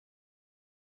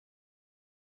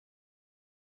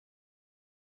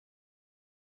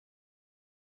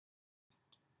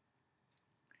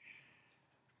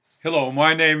Hello,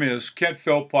 my name is Kent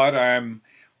Philpott. I'm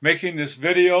making this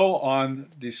video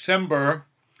on December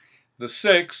the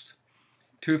 6th,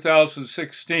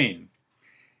 2016.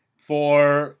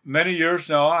 For many years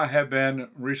now, I have been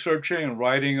researching and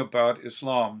writing about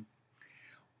Islam.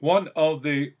 One of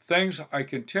the things I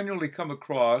continually come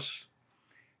across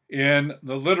in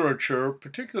the literature,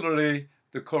 particularly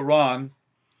the Quran,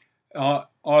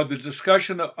 are the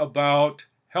discussion about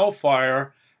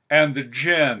hellfire and the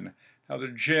jinn. Now, the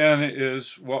jinn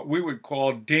is what we would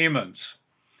call demons.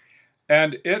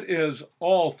 And it is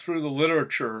all through the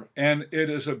literature, and it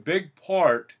is a big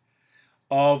part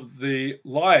of the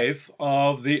life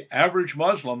of the average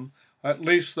Muslim, at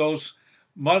least those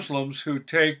Muslims who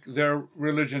take their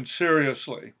religion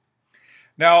seriously.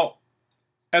 Now,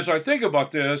 as I think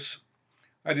about this,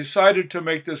 I decided to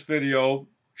make this video,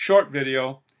 short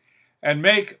video, and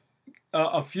make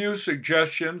a few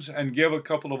suggestions and give a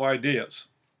couple of ideas.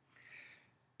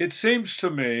 It seems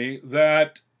to me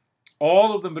that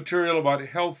all of the material about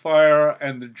hellfire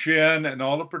and the jinn and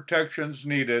all the protections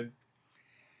needed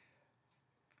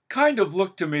kind of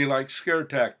look to me like scare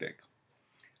tactic.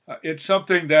 It's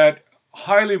something that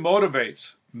highly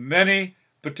motivates many,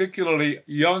 particularly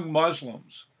young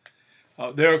Muslims.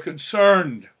 They're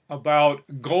concerned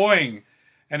about going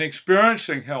and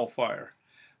experiencing hellfire,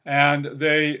 and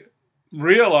they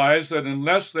realize that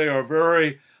unless they are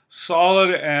very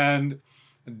solid and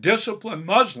disciplined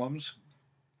Muslims,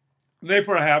 they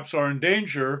perhaps are in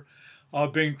danger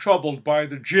of being troubled by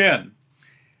the jinn.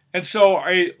 And so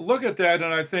I look at that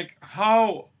and I think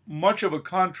how much of a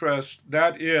contrast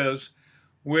that is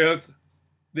with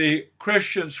the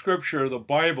Christian scripture, the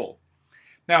Bible.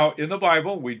 Now, in the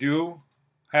Bible, we do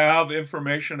have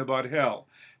information about hell.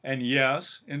 And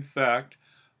yes, in fact,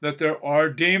 that there are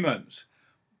demons.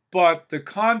 But the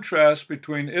contrast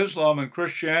between Islam and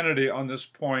Christianity on this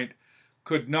point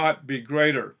could not be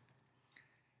greater.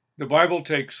 The Bible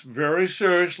takes very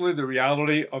seriously the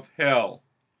reality of hell.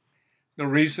 The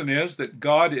reason is that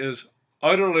God is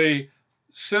utterly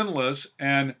sinless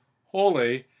and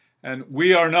holy, and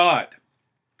we are not.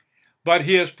 But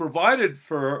he has provided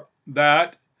for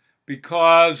that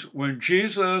because when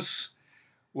Jesus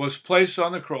was placed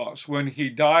on the cross, when he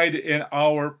died in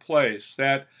our place,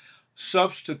 that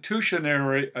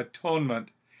substitutionary atonement,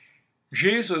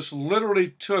 Jesus literally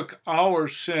took our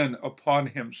sin upon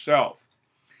himself.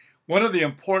 One of the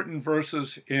important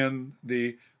verses in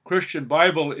the Christian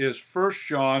Bible is 1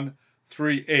 John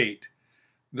 3:8.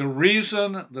 The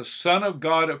reason the Son of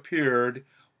God appeared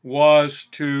was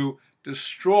to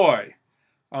destroy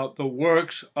the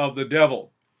works of the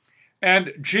devil.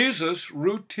 And Jesus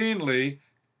routinely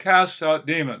cast out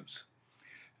demons.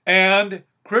 And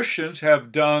Christians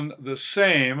have done the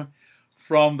same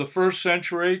from the first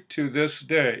century to this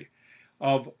day,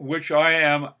 of which I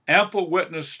am ample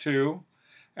witness to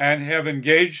and have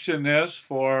engaged in this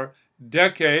for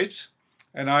decades,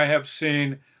 and I have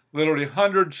seen literally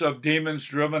hundreds of demons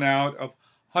driven out of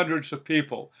hundreds of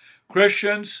people.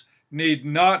 Christians need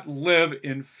not live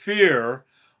in fear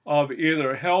of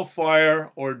either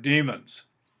hellfire or demons.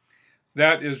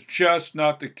 That is just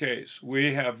not the case.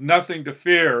 We have nothing to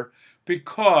fear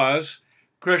because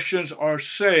Christians are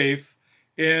safe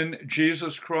in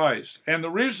Jesus Christ. And the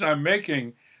reason I'm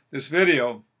making this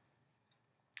video,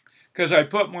 because I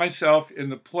put myself in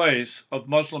the place of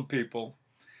Muslim people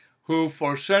who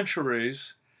for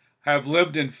centuries have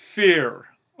lived in fear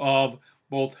of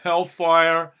both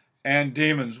hellfire and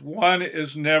demons. One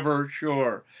is never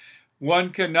sure.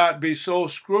 One cannot be so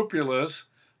scrupulous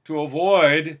to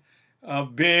avoid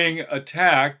being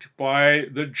attacked by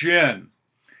the jinn.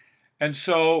 And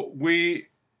so we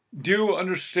do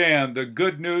understand the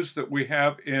good news that we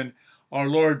have in our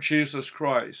Lord Jesus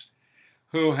Christ,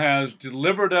 who has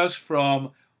delivered us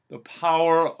from the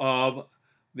power of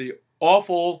the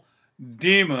awful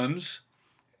demons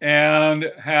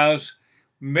and has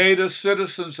made us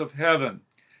citizens of heaven.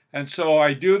 And so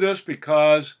I do this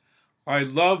because I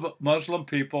love Muslim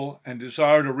people and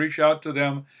desire to reach out to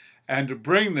them and to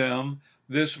bring them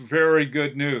this very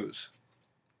good news.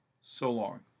 So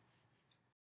long.